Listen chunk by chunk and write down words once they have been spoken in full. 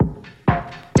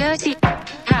Dirty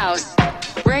House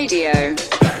Radio.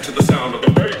 Back to the sound of the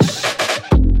bass.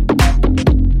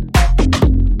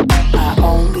 I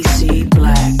only see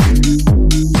black.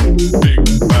 Big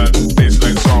bad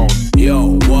bassline sound.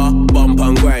 Yo, what? Bump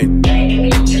and grind.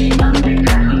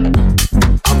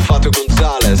 I'm Vato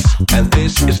Gonzalez, and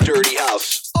this is Dirty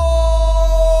House.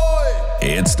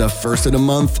 It's the first of the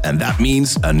month, and that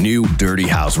means a new Dirty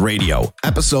House Radio,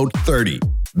 episode 30.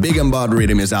 Big and Bad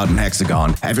Rhythm is out in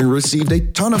Hexagon, having received a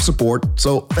ton of support,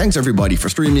 so thanks everybody for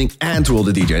streaming and to all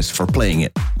the DJs for playing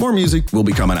it. More music will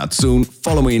be coming out soon,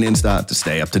 follow me on Insta to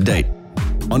stay up to date.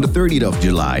 On the 30th of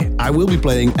July, I will be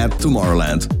playing at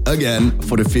Tomorrowland, again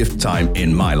for the 5th time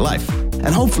in my life. And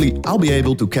hopefully I'll be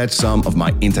able to catch some of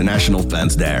my international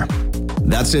fans there.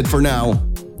 That's it for now.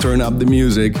 Turn up the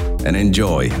music and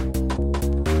enjoy.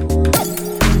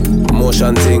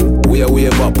 Motion thing, we a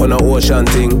wave up on a ocean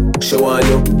thing. Show on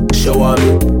you, show on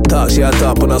me. Talk she a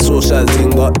top on a social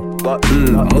thing, but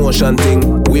motion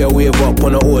thing, we a wave up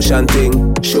on a ocean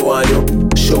thing. Show on you,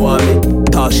 show on me.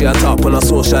 Talk she a top on a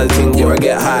social thing. Yeah, I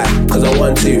get high, cause I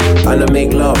want to. And I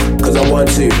make love, cause I want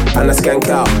to. And I skank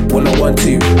out when I want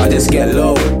to. I just get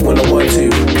low when I want to.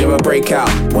 Yeah, I break out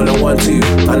when I want to.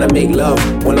 And I make love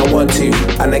when I want to.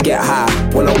 And I get high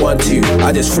when I want to.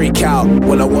 I just freak out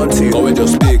when I want to. Go and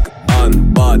just big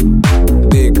and bad,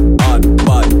 big and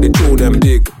bad. They throw them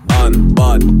big and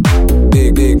bad,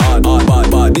 big and bad,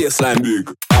 bad. Baseline big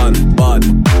and bad,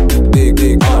 big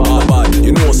and bad.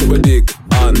 You know so we dig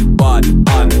and bad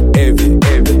and heavy.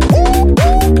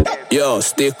 Yo,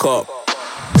 stick up,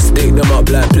 stick them up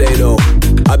like Play-Doh.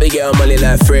 I be getting money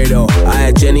like Fredo. I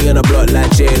had Jenny on the block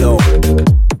like J-Lo.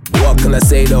 What can I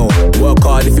say though? Work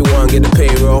hard if you want to get the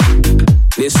payroll.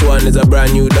 This one is a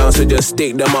brand new dance, so just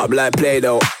stick them up like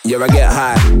Play-Doh. Yeah, I get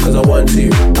high, cause I want to.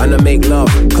 And I make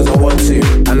love, cause I want to.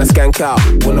 And I skank out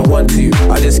when I want to.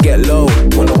 I just get low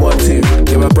when I want to.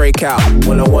 Yeah, I break out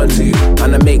when I want to.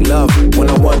 And I make love when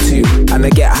I want to. And I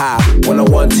get high when I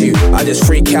want to. I just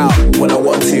freak out when I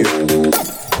want to.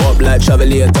 Up like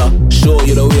Travelator, show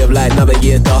you the wave like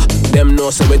Navigator. Them know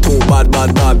so we too bad.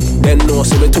 Them know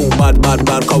so we too bad.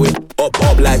 Cause we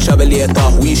up like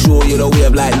Travelator. We show you the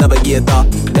wave like Navigator.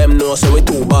 Them know so we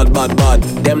too bad.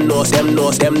 Them knows. Cause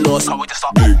we just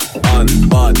up big and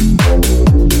bad.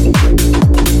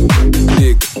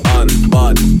 Big and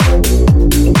bad.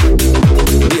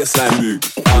 Baseline big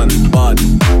and bad.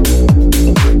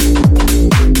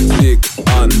 Big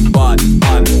and bad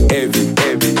and heavy.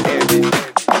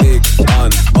 Big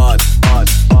and bad.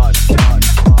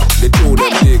 They do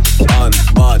them big and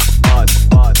bad.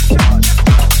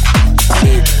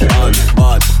 Big and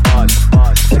bad.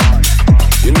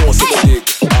 You know so big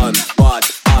and bad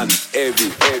and heavy.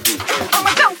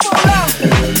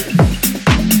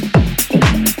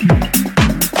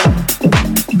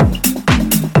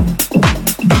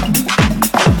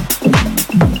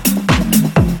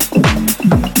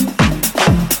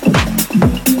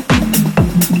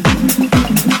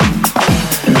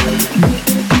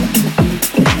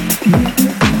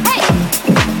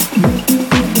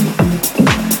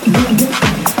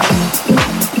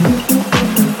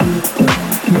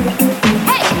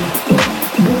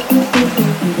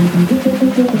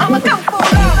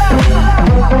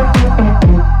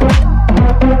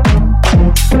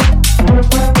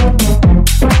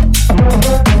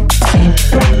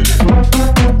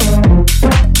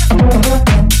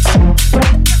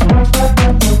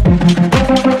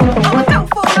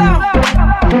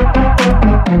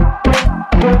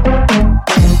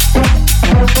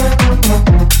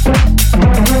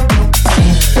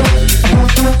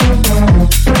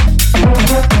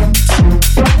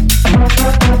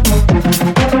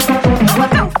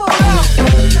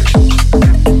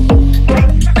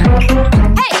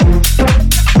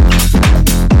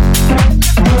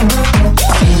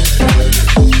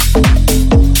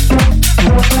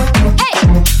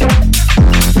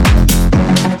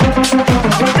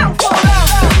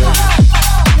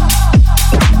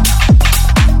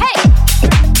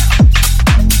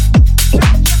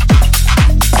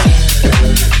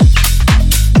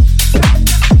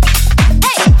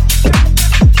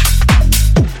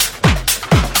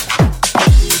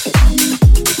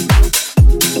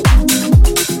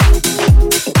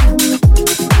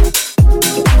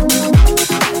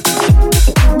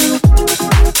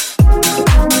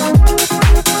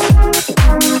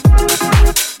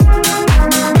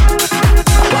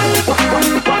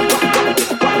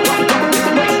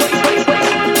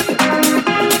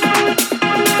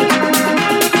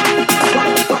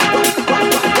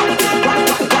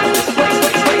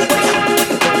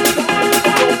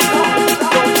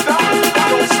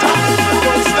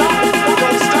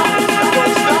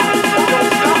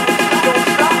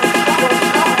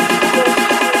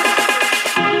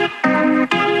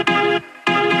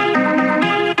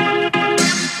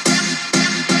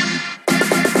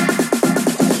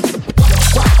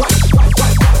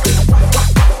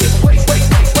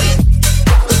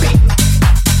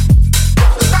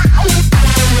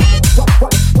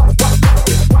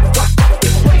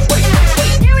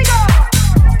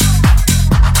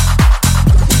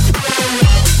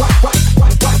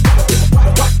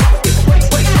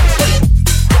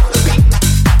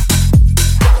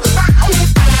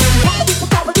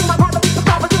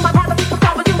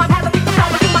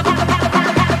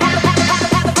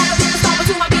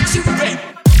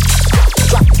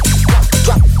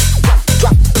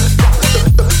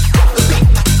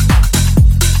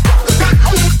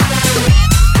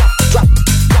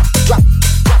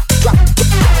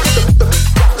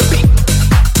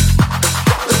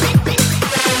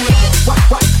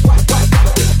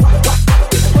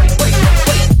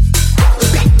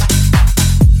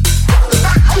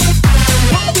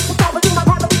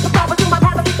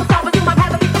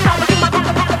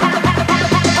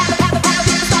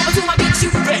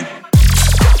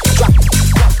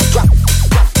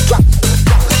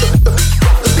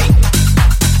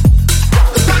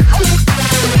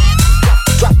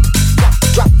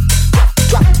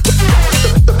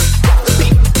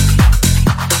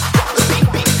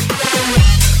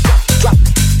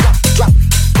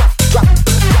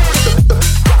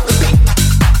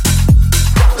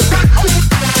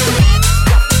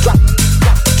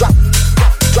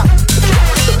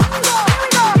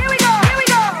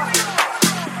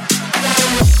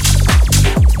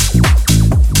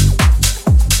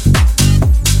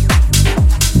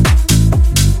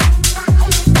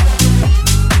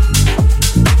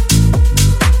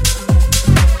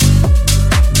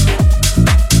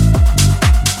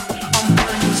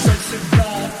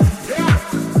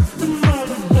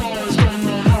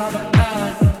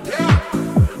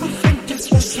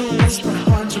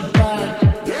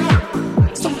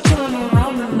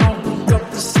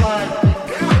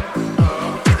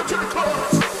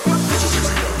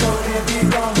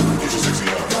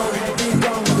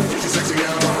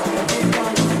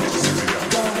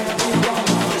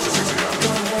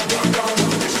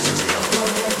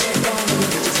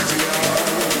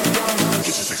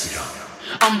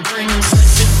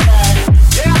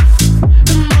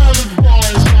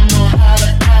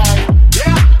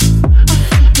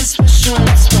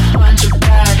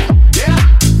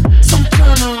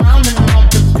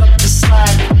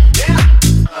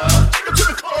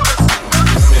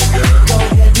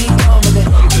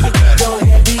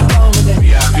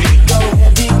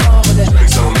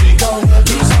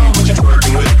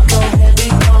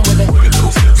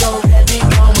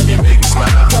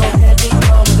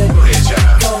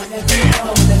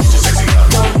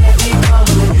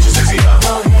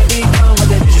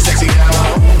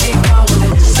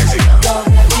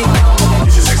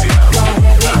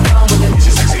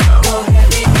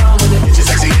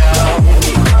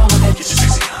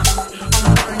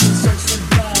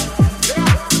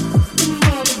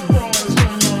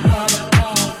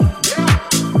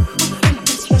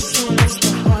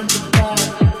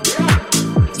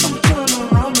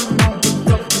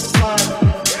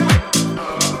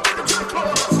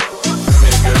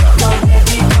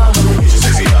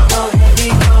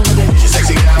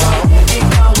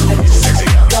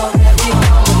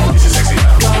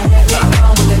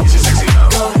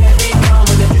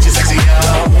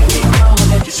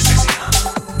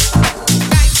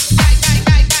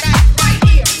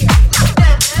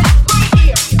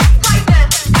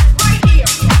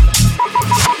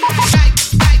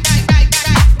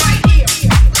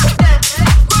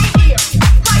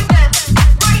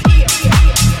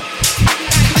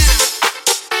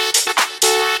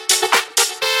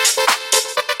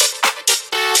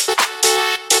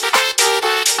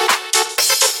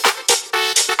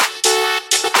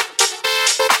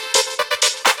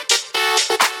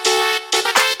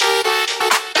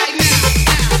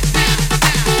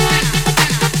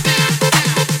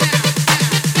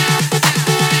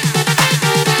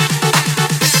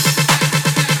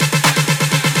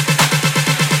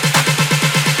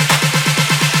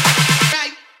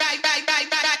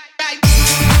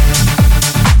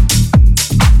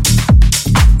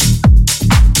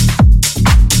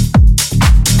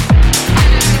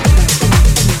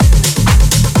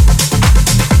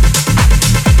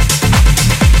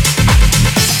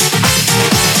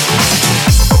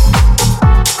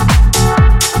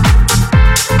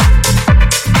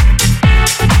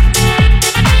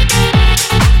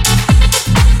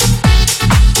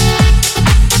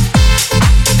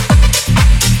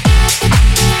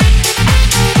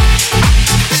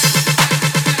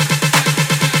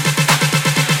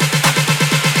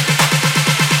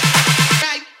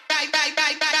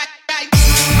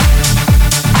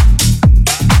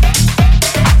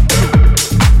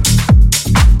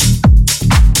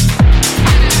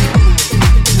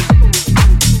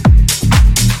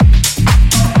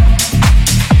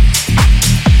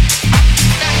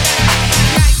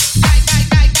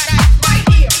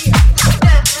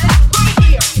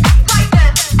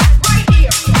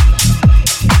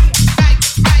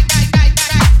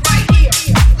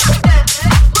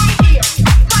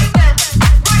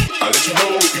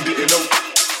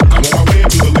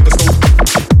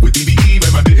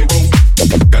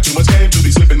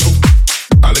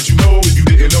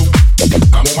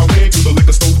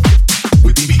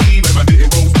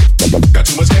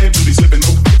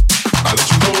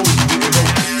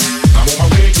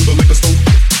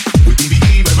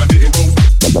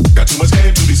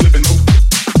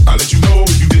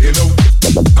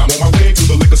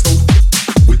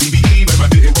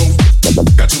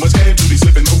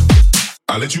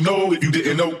 let you know if you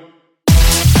didn't know.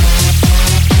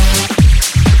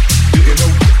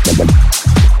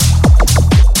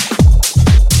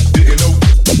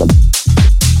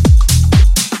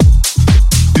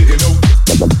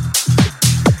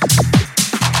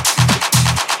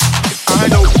 I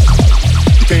know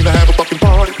you came to have a fucking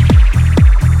party.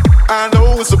 I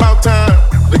know it's about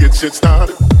time to get shit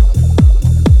started.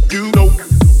 You know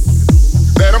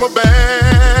that I'm a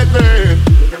bad man.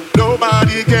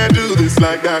 Nobody can do this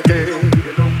like I can.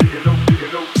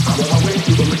 I'm on my way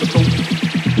to the liquor store.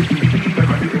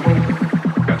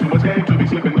 Got too much game to be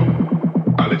slipping though.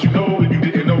 I'll let you know if you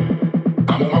didn't know.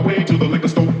 I'm on my way to the liquor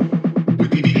store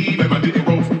with EBE and my didn't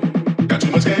roll. Got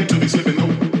too much game to be slipping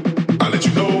though. I'll let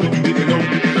you know if you didn't know.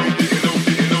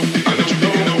 I'll let you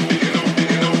know. I'll let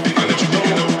you know. I'll let you know.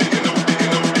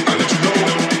 I'll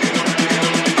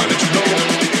let you know.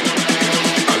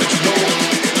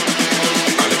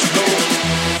 I'll let you know.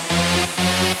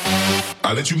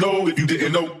 I'll let you know if you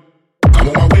didn't know. I'm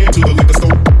on my way to the liquor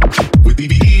store with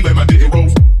EBE and my didn't roll.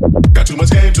 Got too much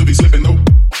game to be slipping though.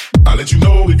 I'll let you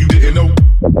know if you didn't know.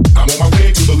 I'm on my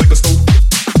way to the liquor store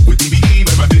with EBE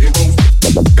and my didn't roll.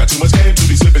 Got too much game to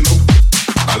be slipping though.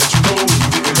 I'll let you know if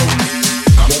you didn't know.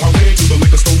 I'm on my way to the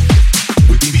liquor store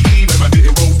with EBE and my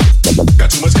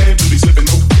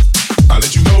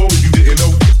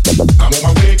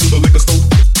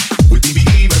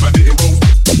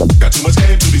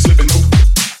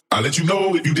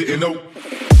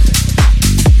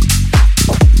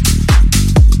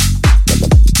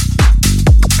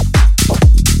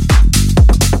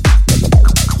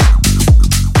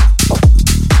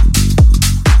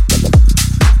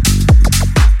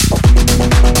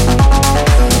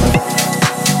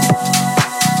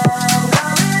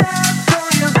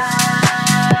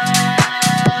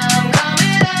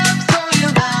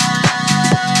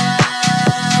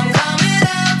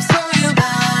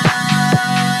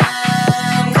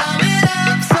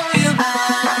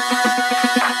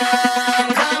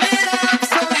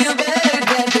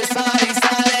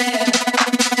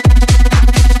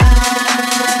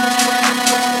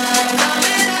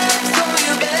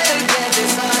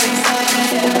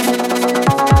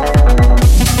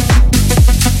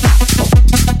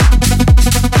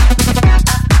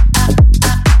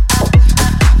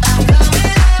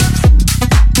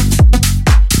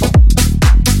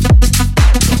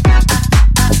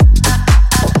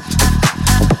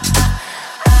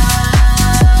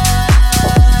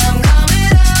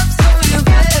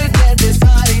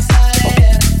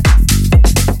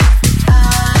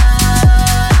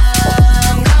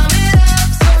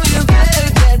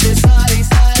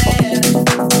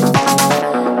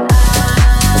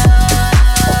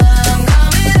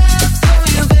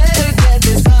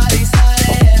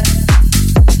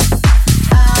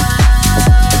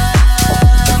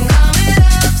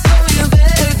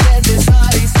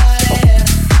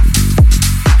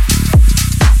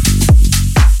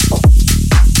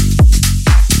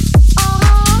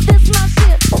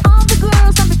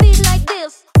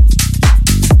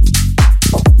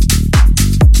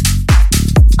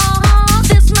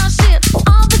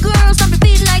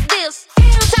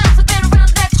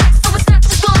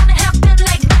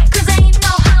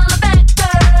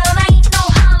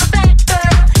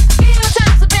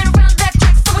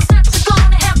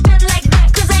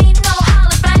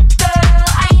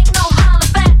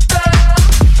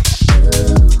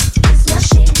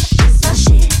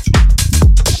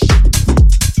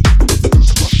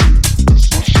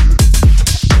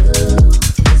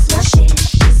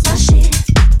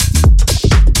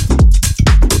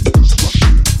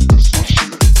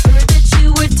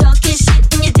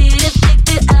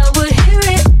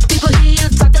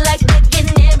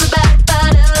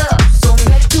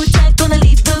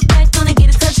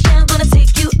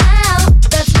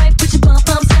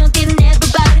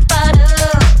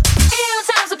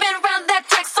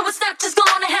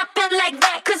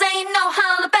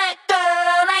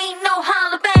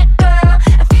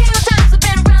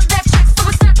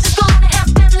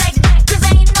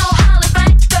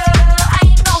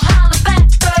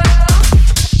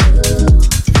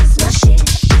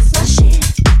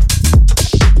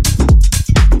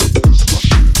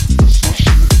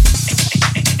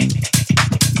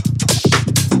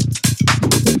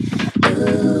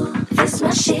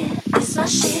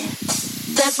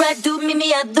That's right, dude, meet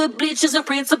me at the bleachers. No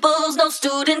principals, no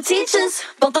student teachers.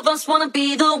 Both of us wanna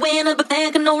be the winner, but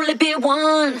there can only be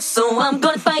one. So I'm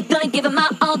gonna fight, gonna give it my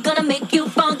all, gonna make you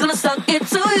fall, gonna suck it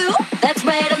to you. That's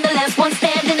right, I'm the last one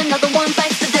standing, another one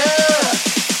bites the dust.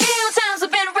 Few times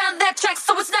I've been around that track,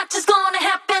 so it's not just gonna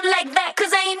happen like that.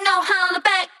 Cause I ain't no holler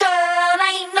back girl,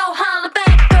 I ain't no holler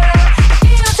back girl.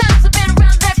 Few times I've been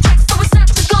around that track, so it's not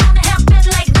just gonna happen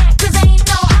like that. Cause I ain't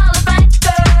no holler back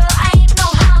girl, I ain't no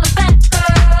holler back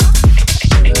girl.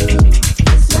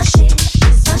 It's my shit,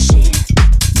 it's my shit.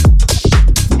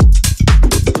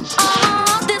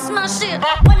 Oh, this my shit.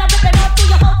 When I rip it off to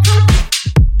your whole crew.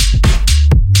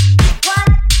 What?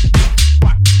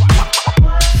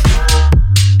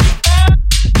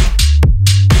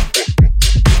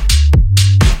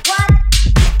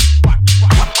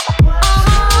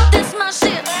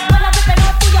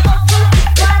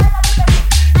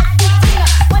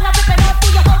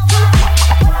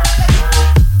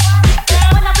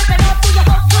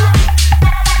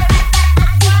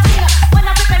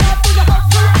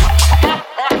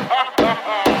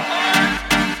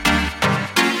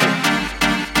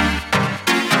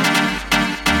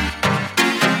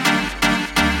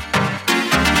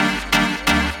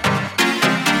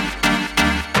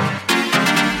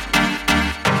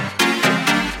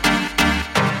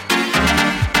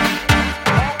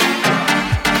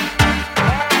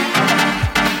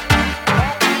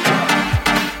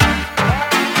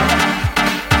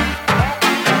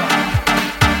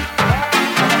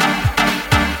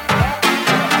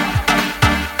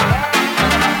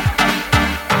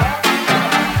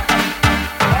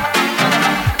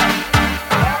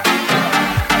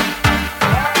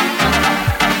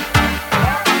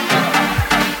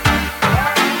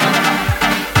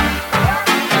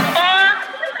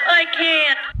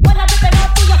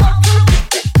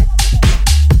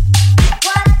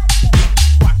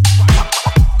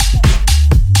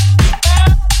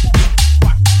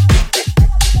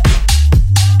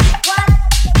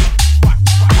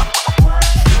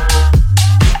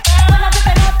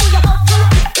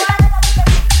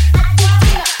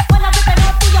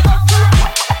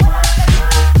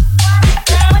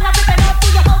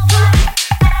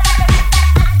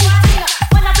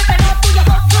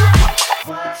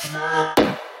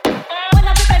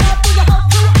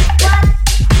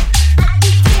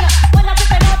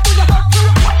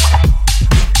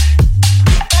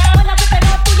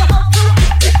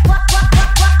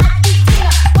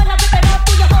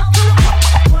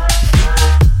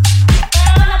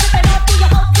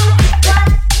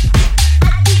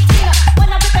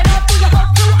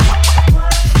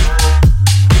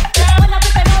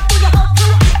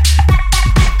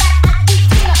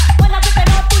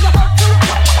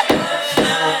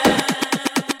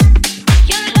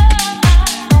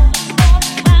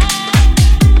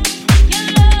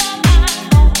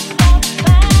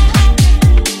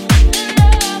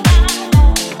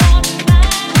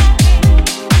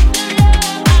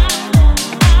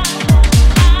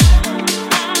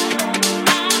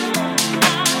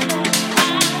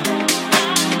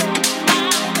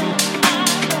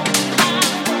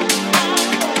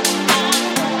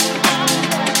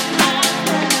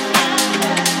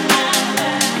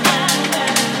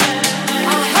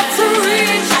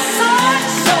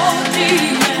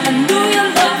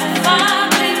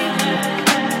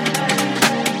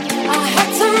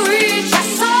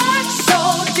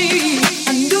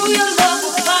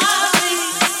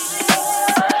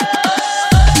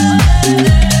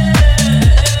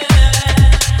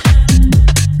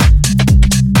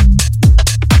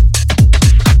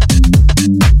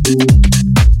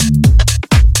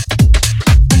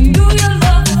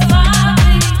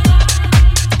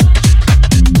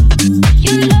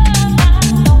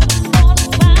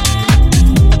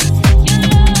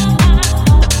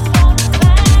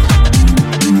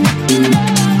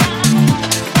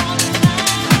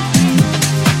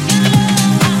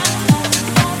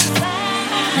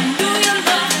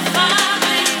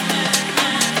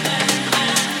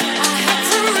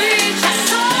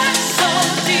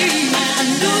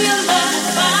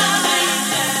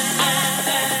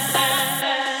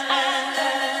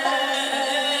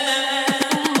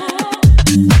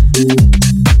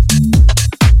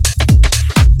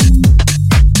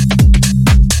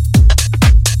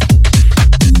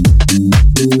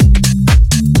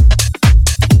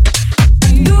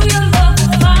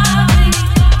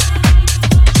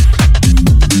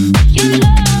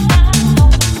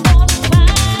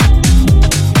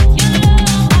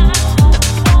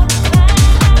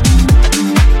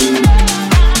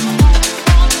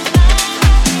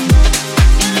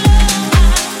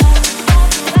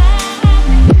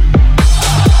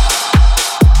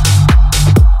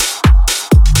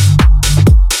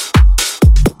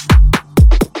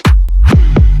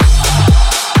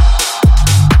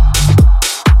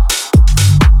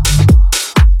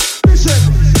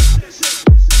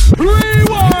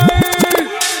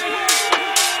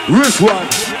 This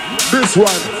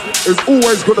one is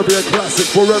always gonna be a classic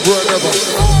forever and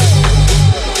ever.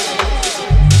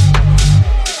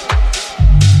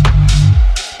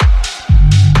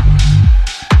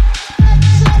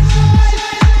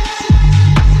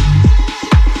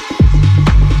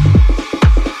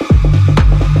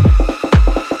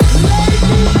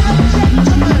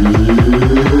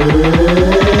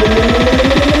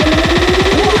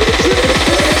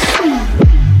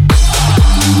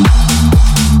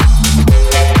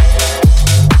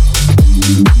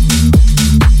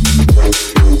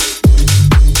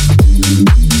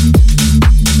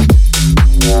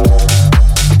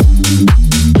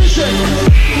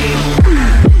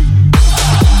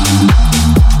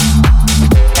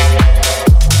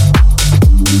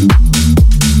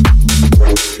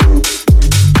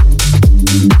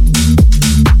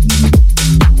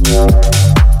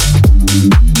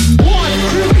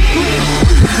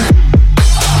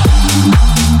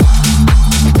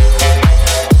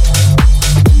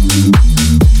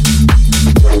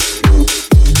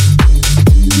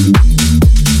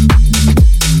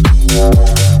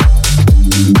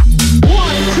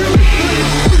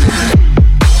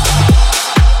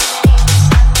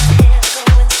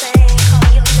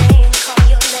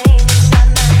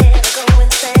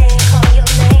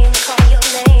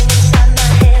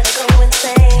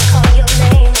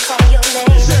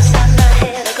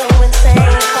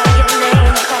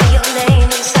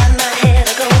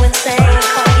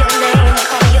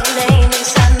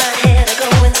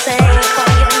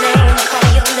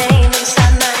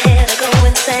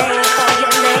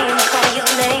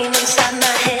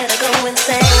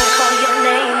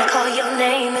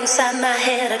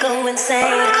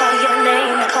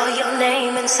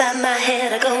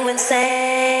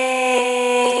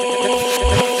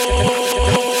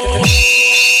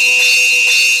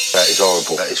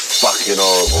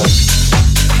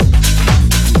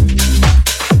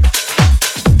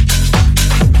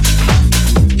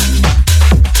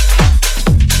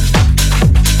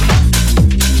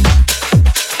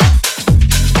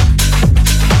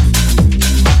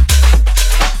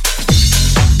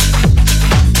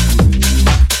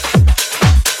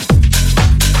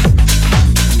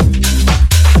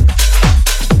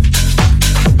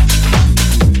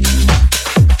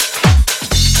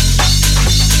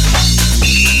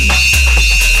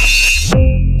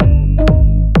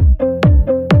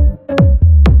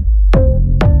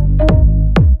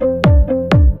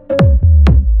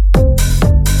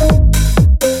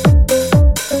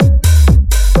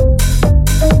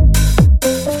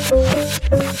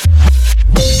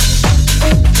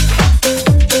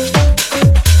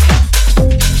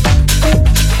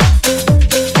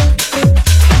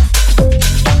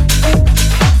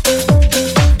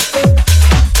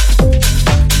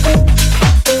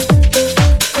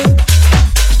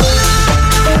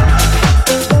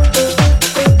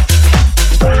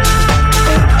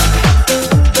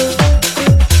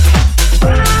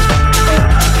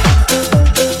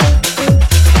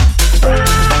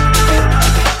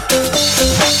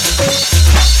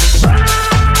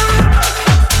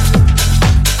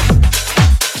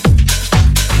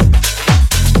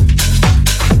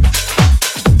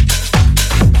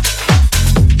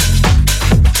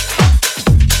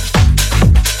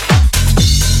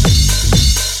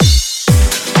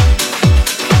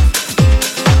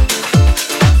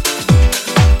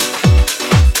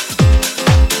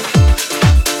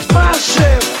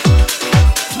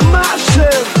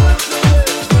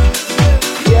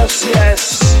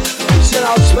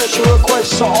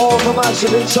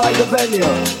 Inside the venue,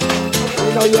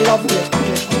 you know you love it.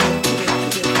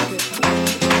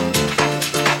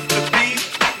 The B,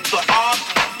 the R,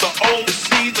 the O, the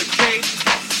C, the K.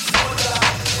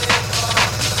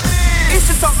 This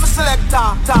is something selector.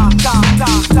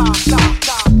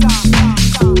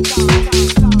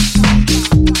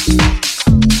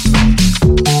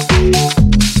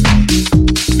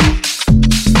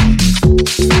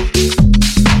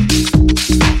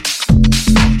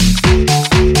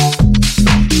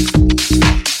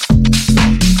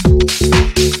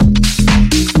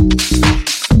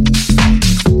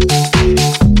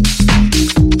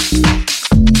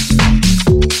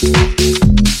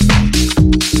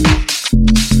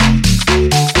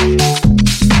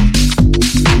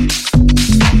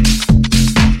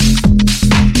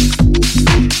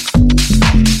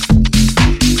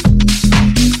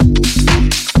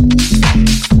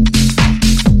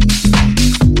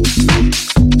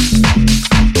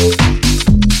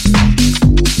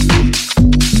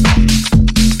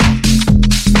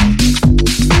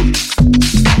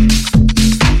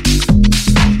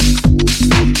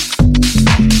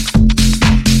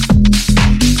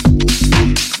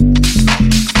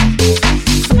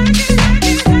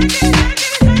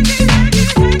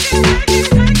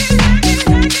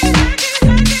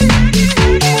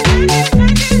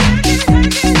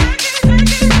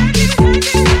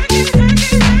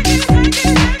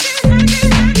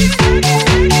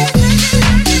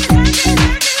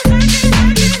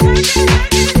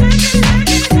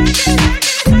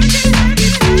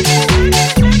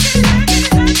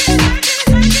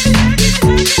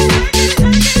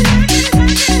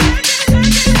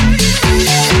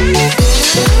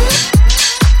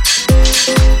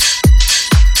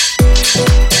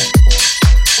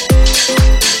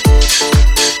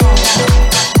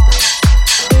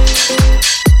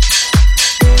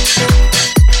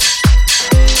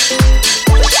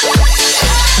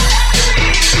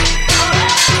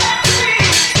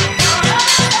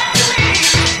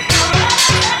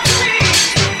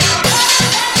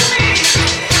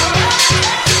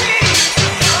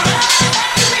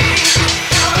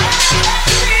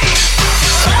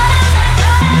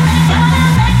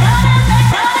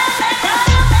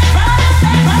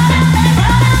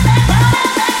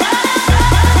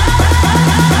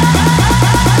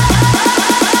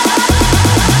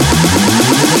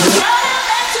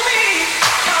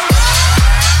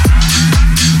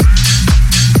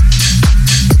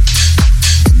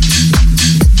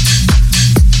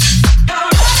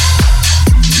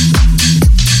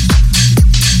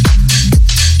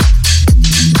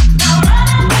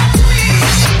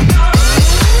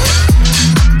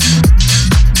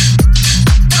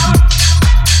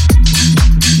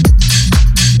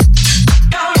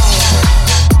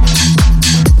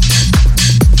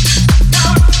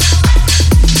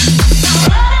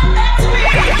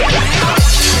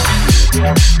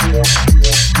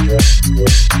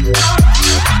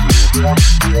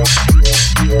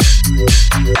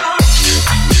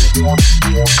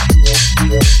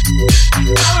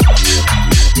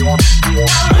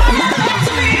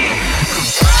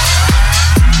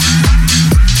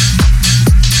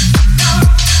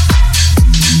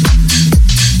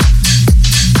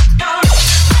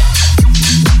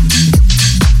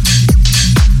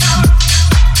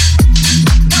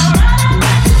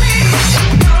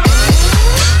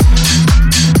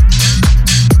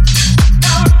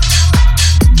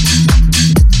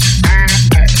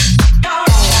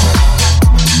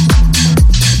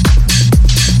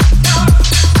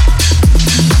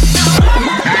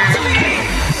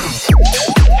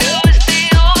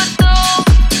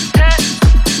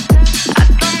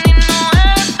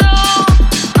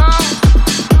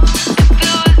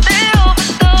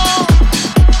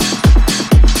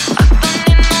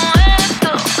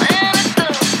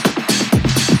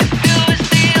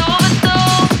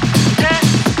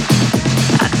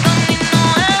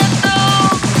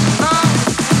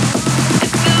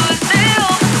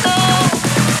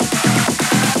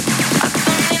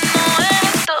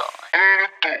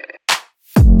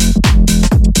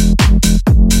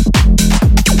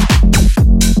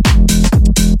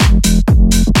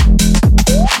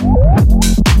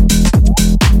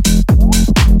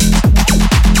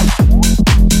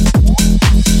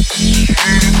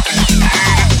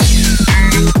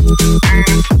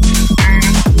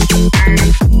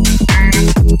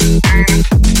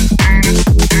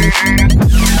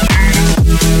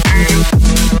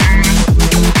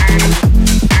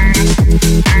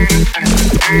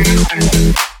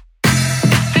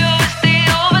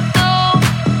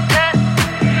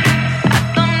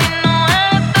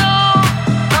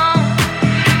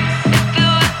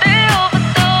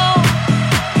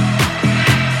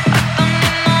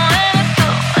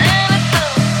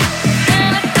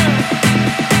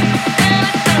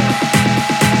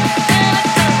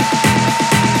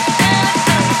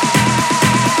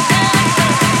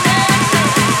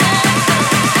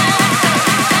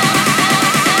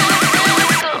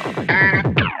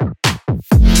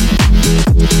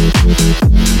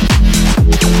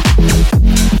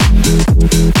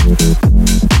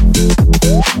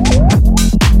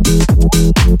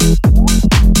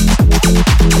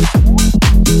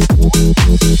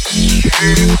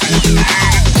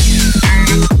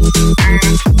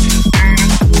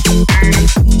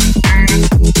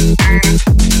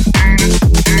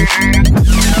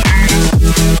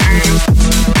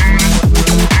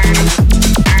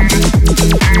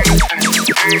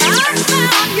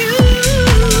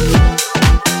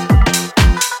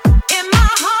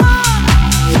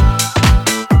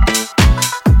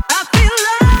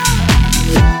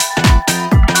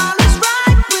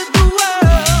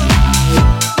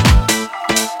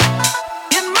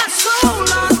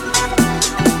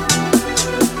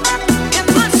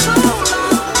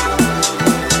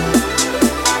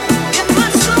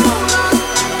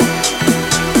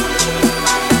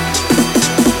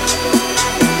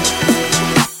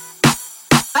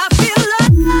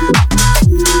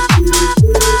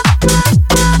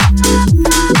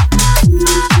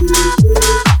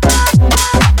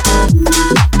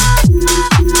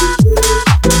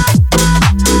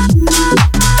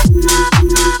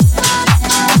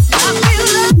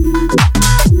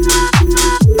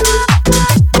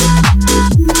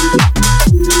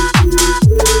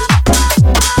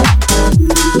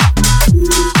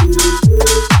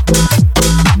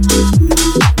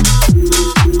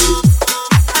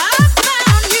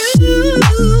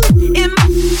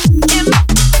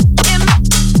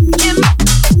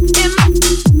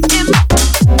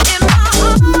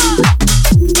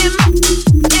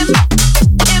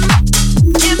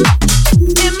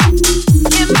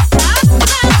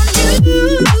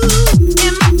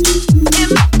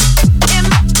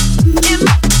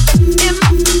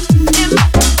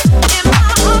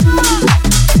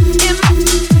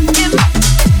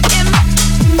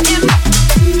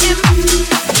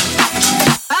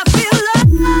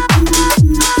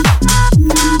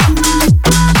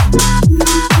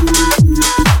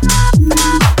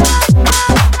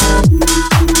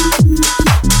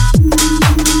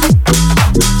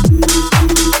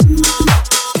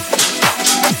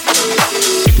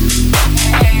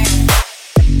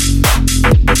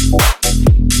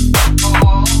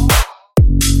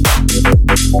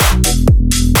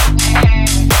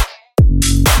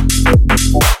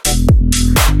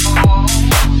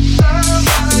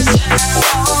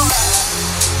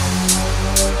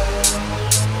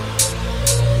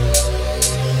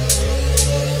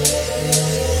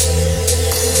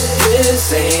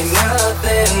 This ain't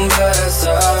nothing but a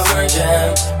summer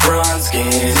jam. Bronze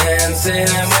skin and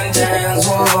cinnamon tans.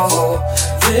 Whoa,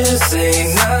 this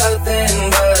ain't nothing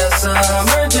but a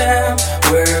summer jam.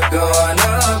 We're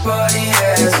gonna party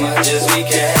as much as we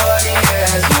can. Party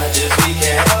as much as we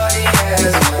can. Party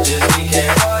as much as we can.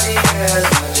 Party as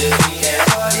much as we can.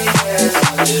 Party as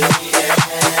much as we can.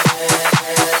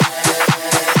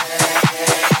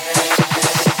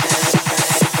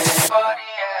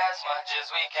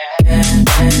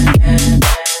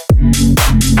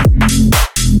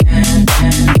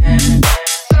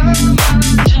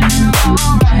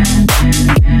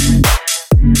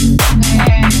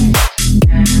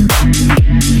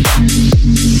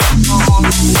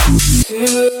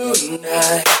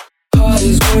 Tonight,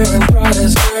 parties wearing Prada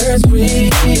skirts,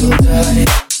 real tight.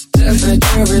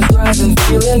 Temperature is rising,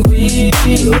 feeling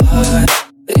real hot.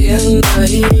 In the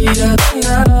heat of the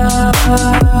night,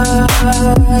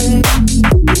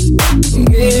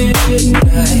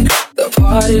 midnight, the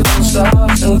party won't stop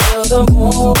until the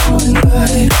morning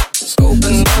light.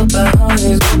 Scoping out the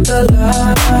honeys with the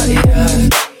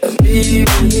light. And me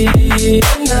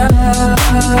tonight,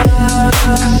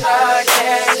 I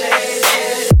can't take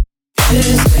it.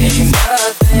 This ain't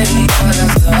nothing but a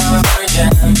summer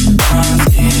jam. I'm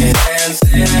skin and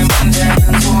cinnamon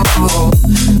jams. Whoa.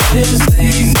 This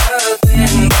ain't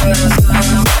nothing but a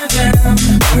summer jam.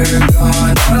 We're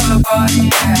gonna party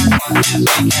as much as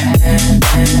we can.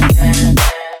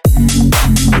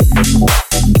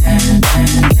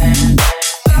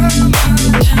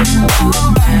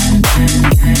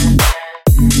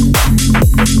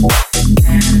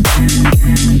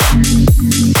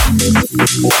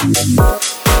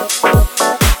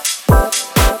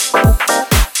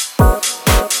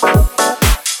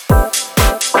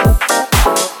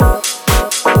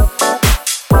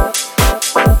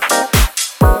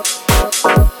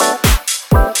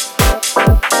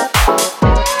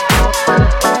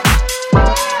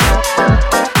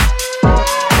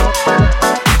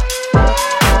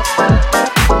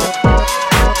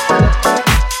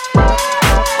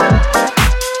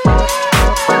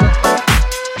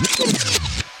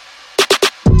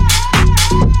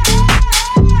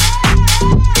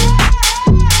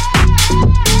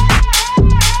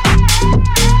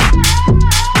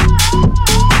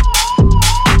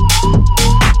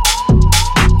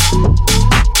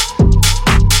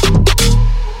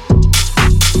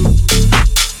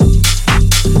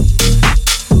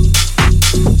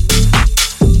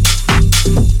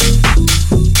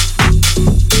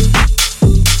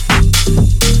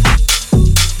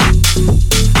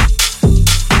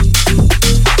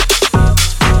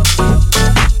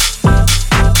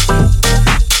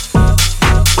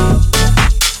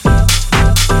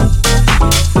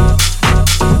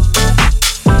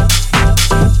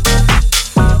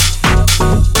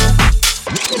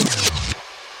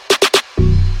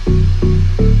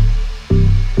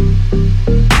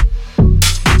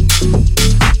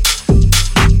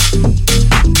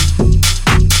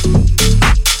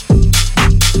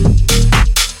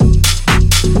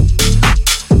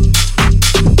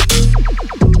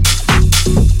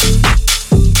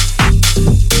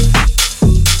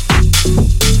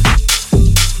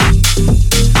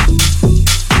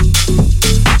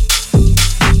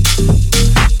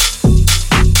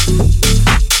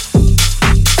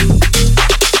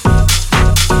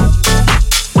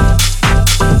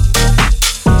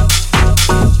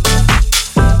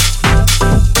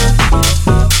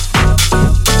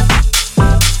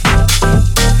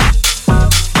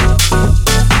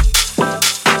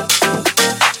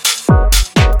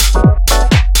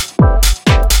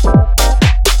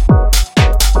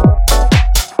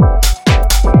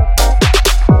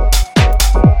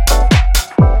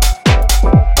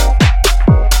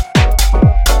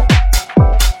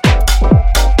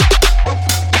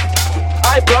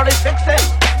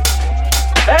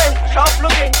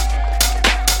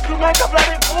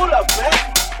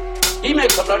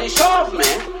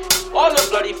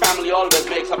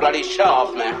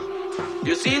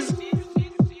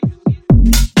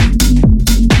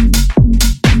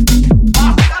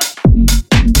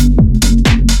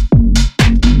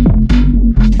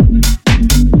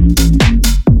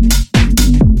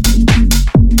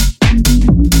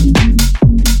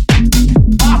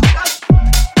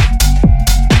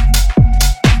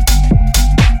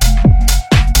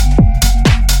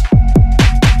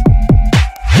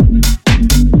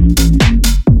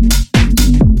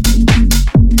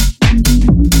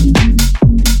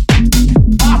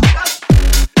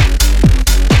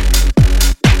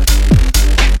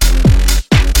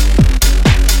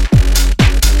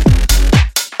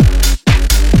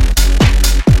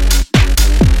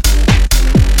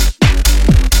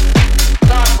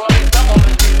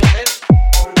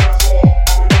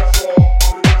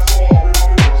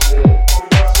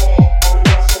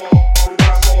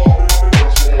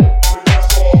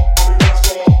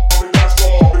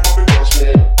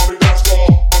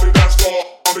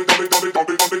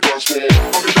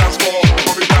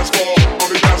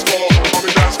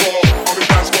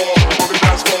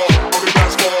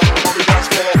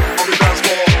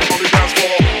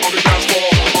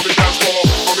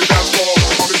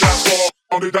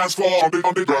 dance floor, on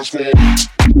the dance floor.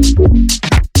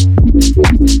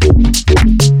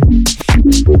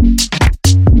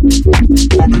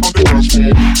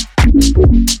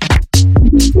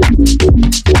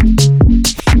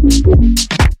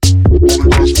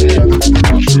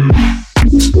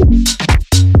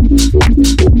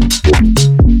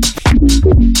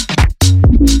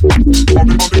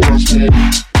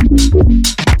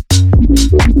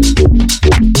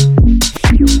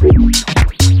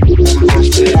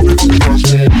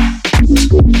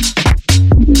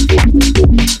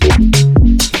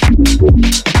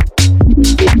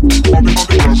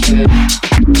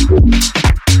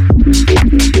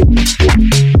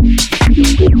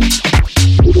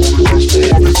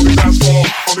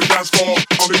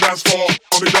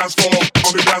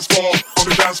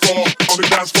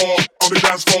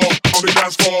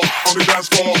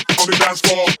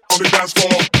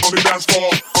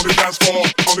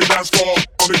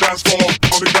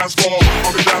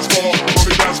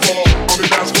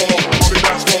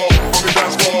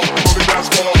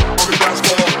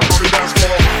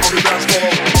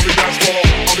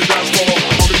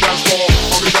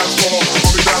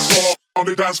 On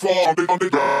the dance floor.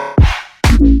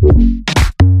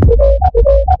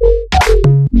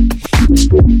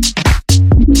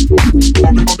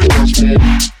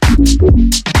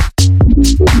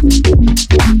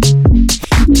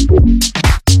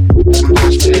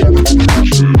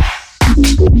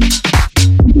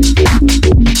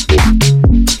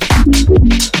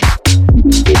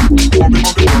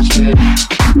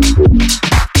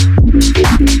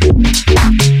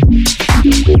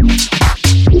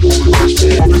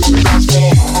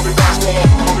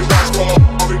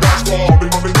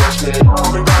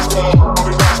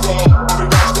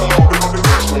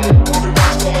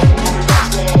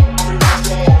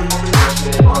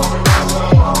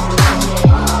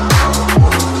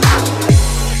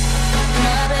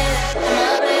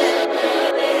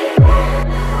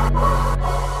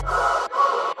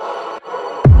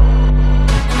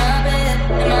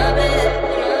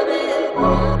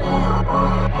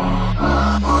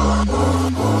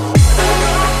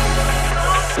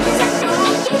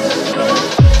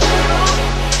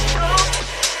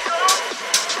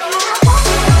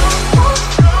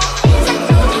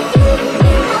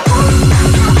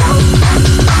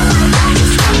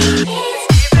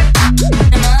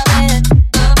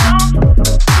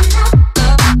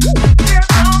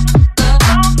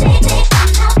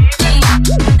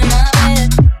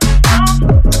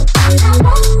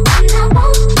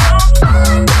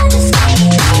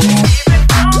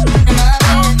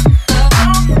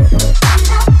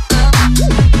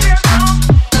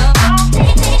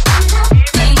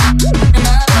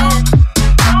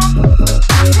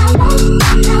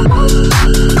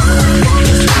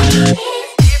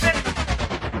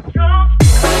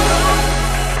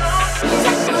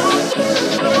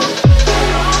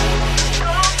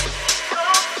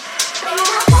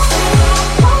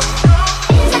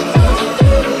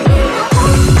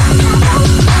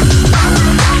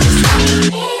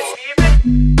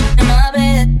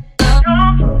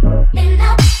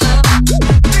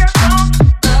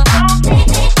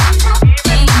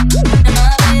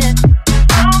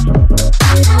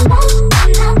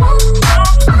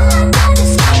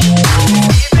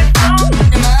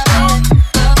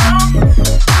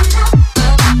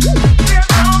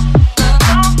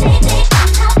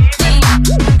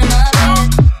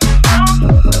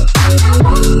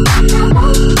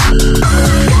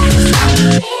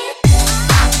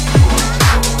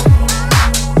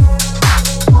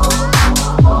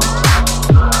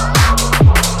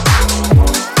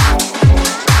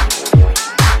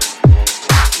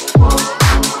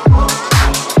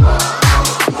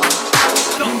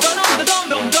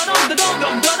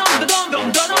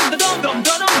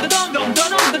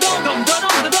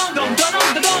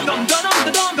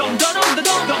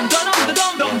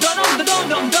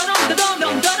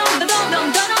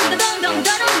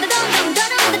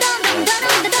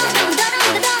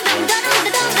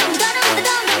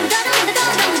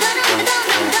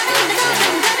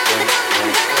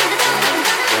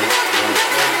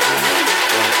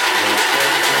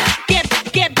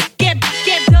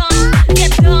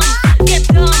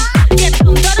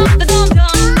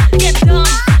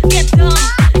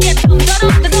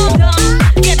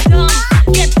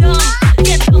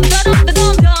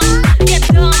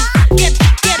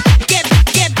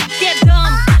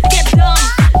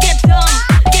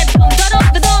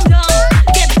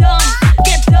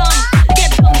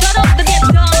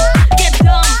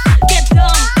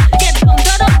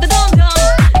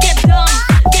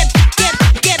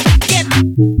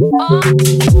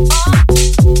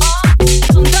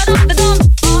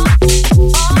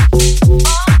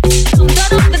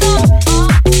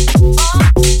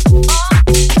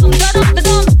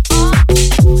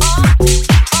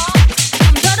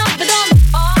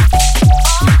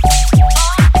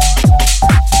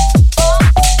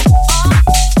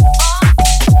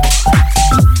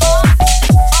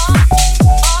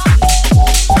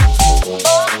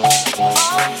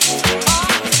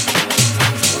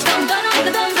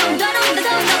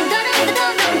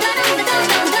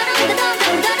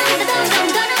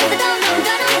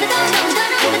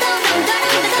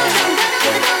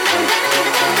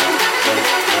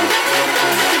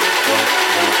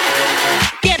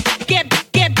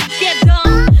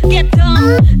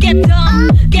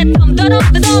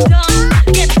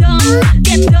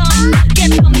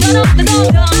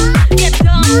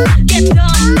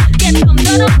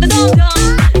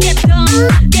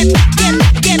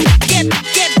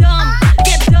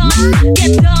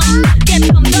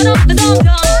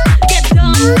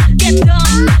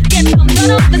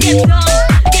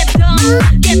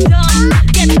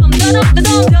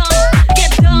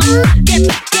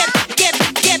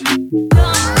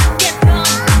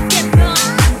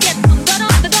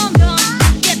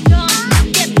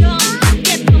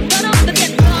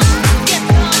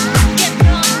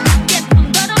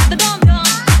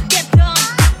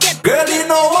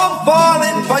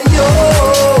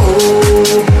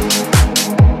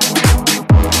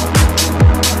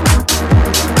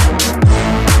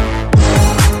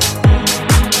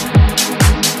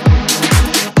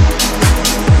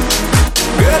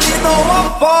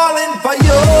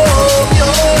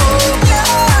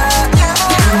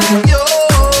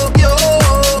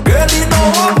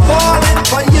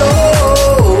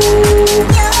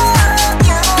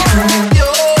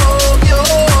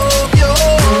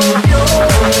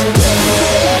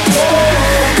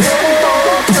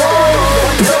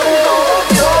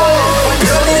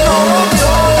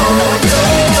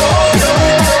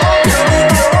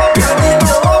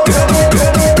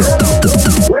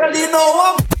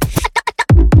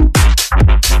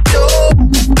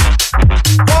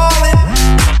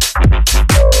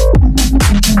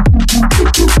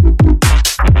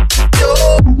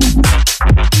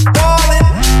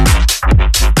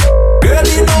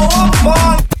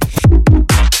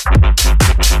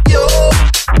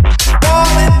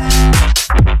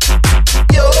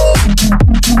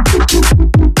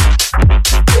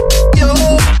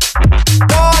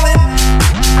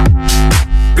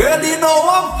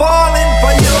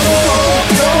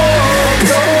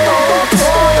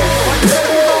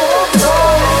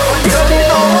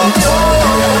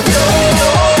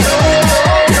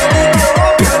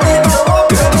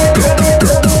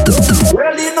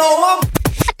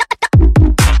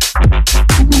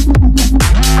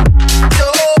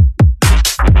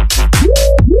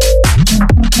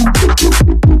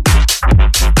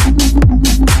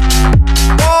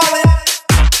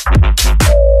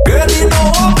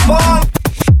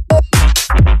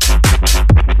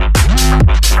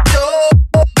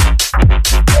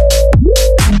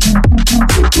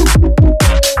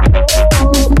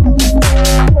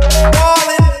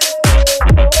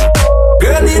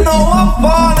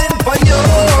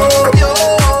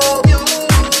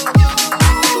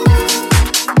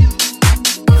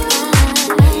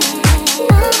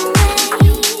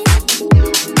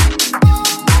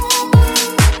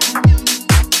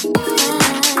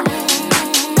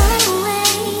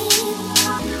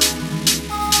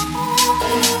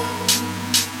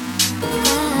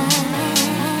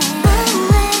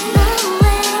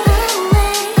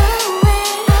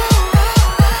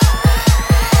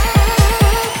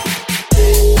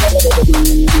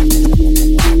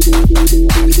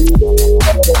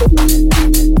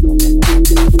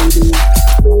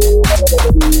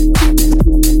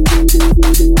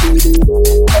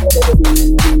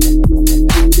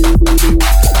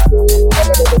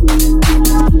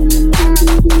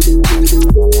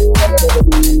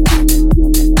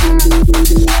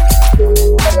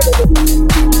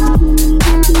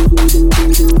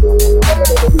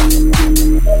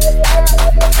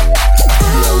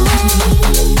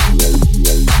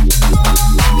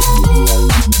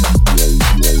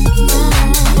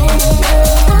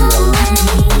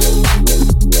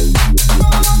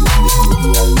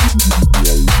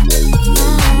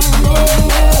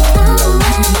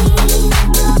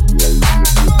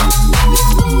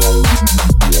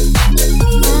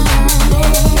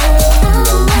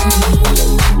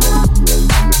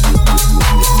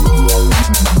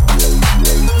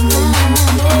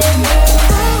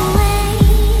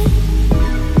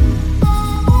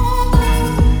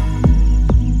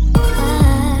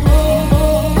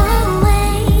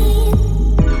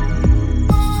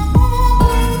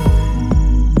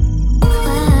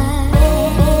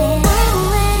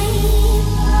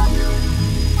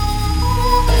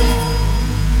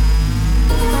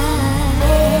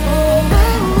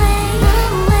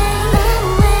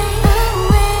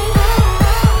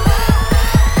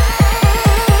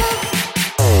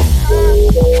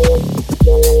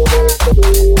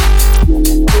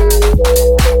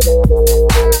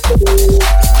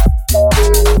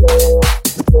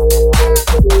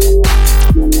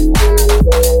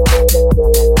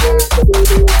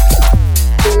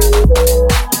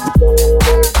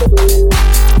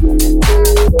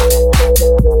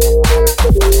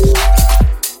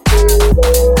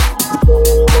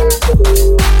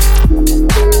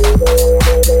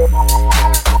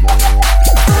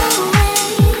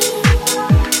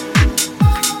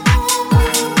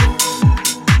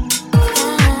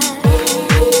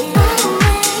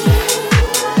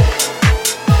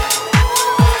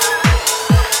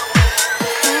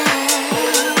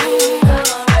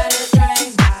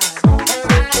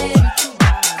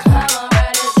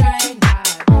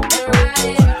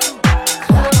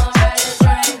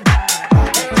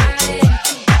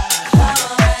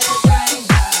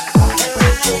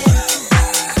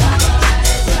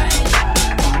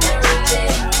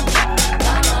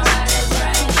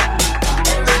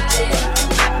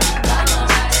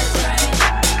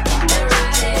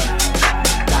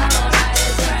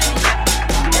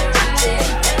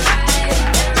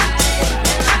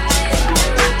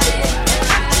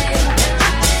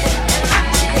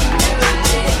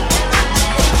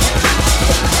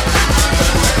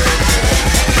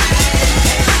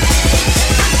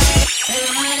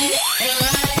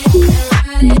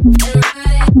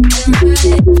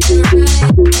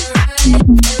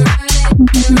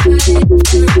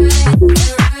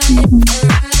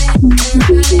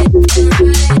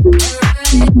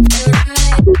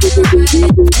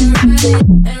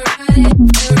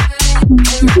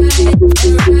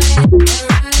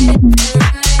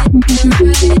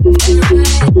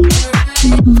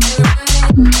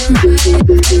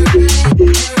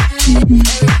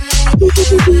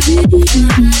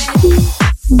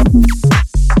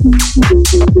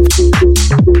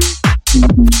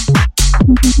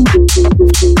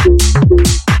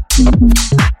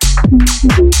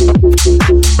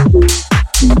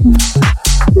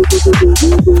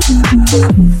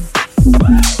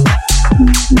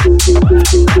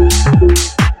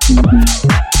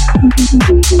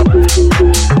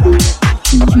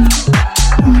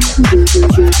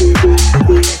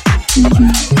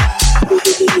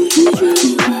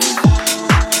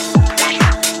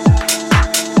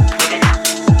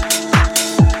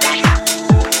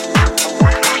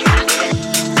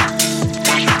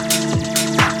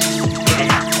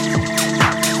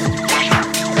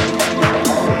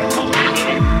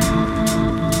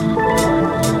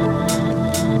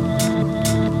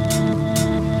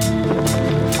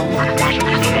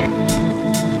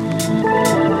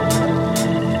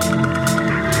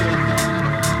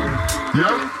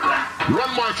 Yeah?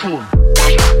 Run my tune.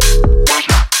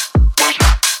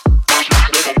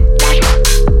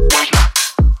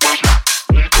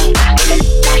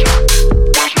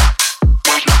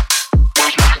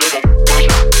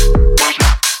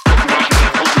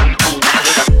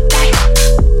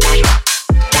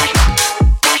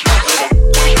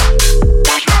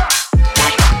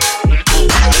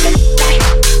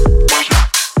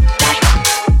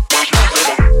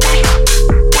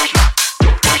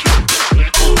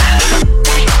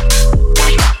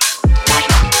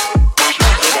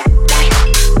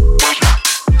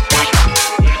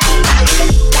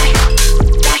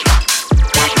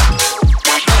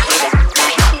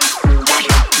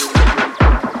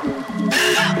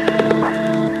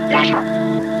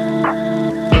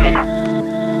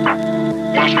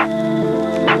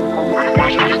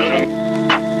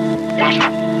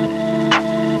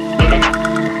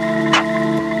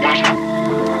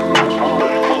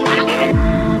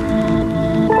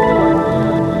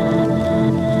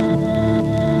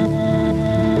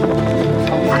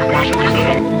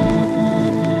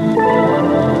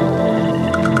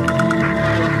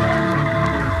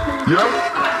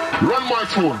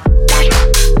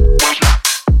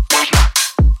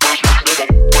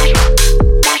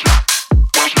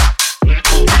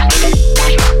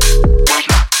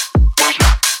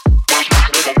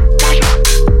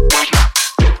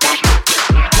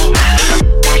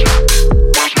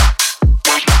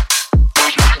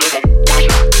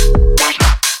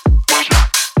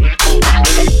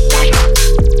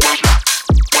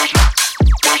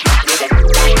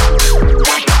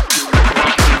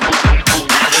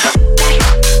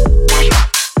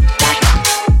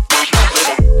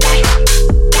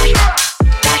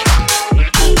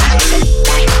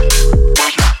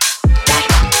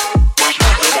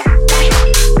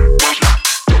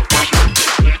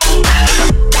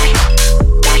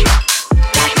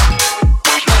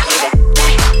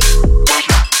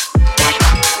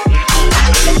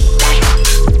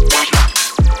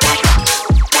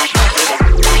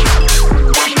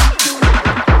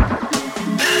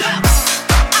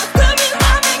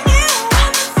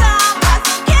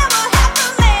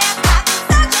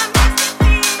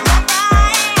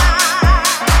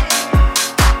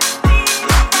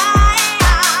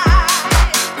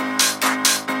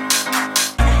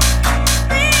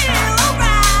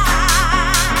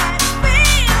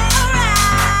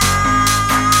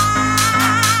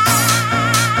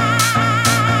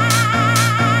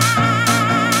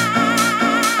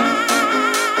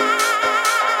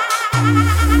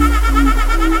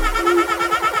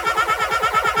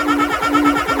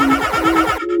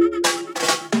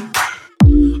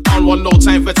 no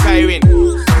time for tiring.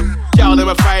 Y'all them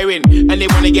are firing, and they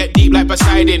wanna get deep like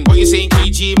Poseidon. What you saying,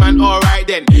 KG, man? Alright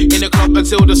then. In the club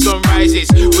until the sun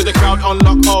rises, with the crowd on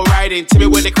lock, all riding. Timmy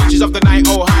with the creatures of the night,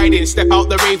 all hiding. Step out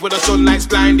the rave with the sunlight's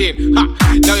blinding. Ha!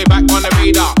 Now you're back on the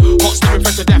radar. Hot stepping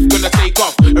fresh to death, gonna take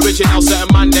off. Original,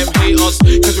 certain man, them hate us.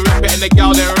 Cause we rap it and the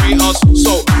gal, them rate us.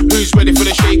 So, who's ready for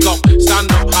the shake up?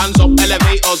 Stand up, hands up,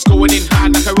 elevate us. Going in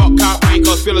hard like a rock, can't break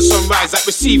us. Feel the sunrise like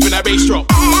receiving a bass drop.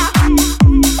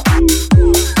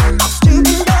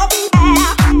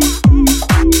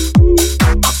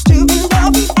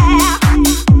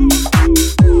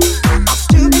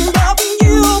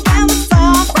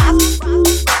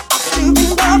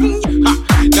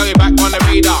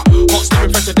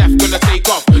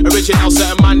 Original,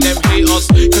 certain man, them hate us.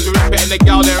 Cause we rap it and the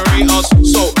gal, them rate us.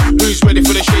 So, who's ready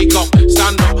for the shake up?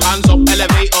 Stand up, hands up,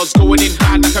 elevate us. Going in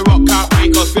hard like a rock, can't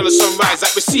break us. Feel the sunrise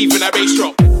like receiving a bass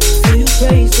drop. Feel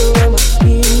place around my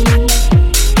skin.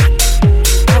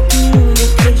 How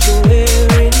communication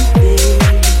wearing thin.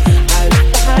 I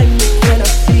find it when I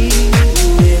see you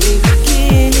wearing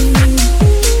skin.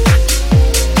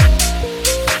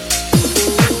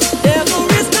 Devil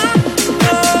is not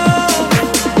love.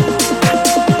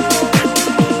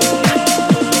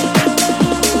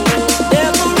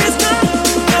 Devil is not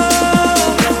love.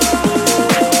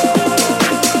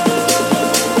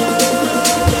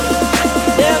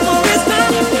 Devil is not. Devil is not.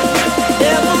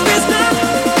 Devil is not.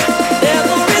 Devil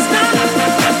is not.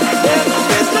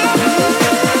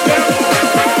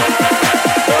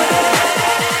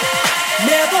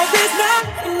 Never is not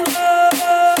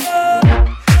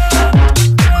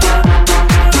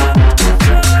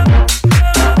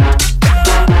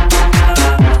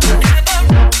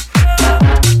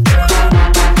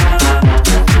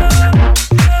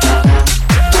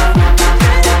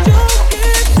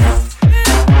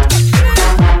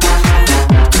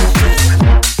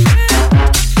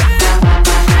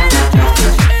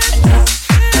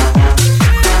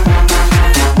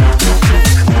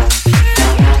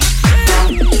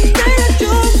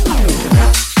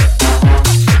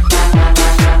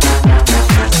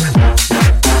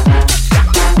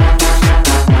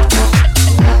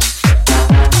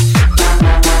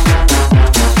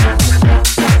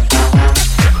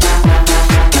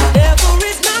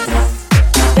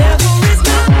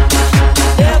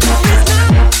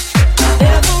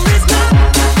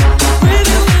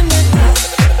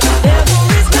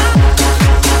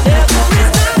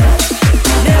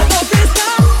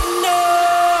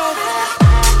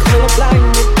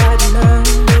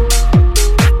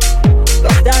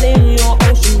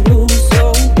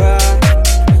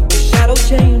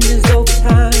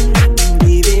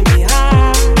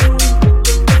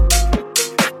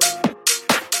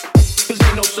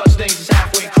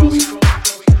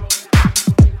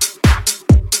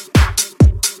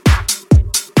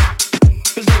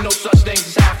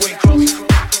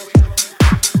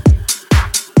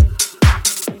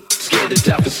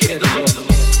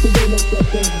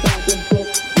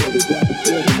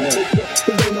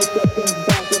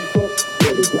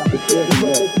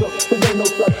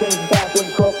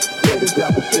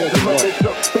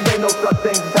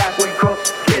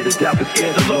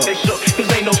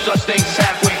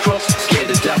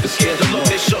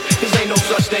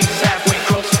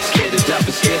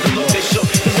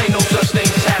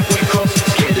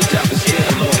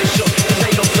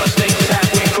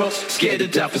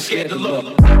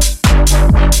love.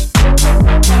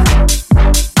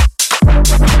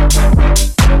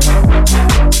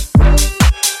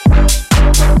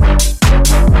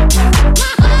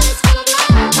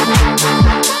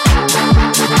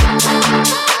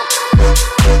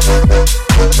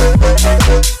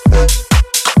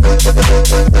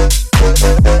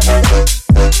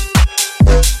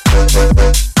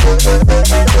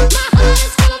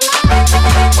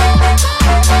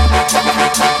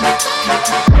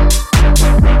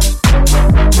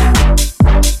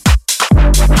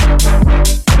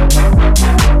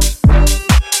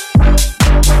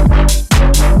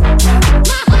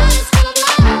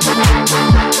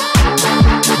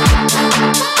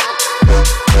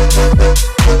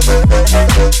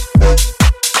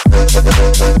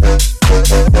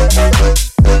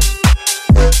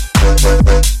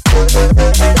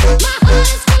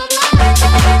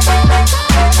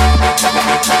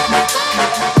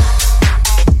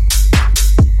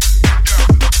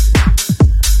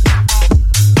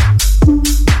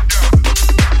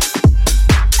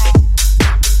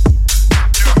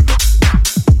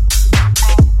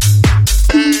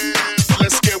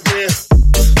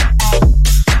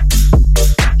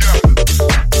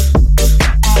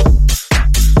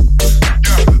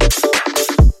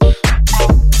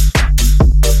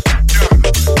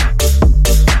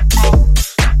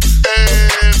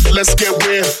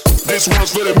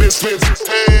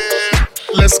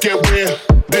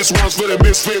 This one's for the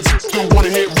misfits who wanna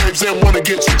hit raves and wanna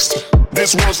get twisted.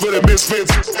 This one's for the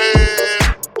misfits.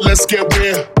 Let's get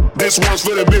weird. This one's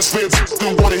for the misfits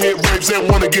who wanna hit raves and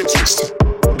wanna get twisted.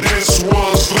 This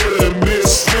one's for the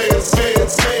misfits.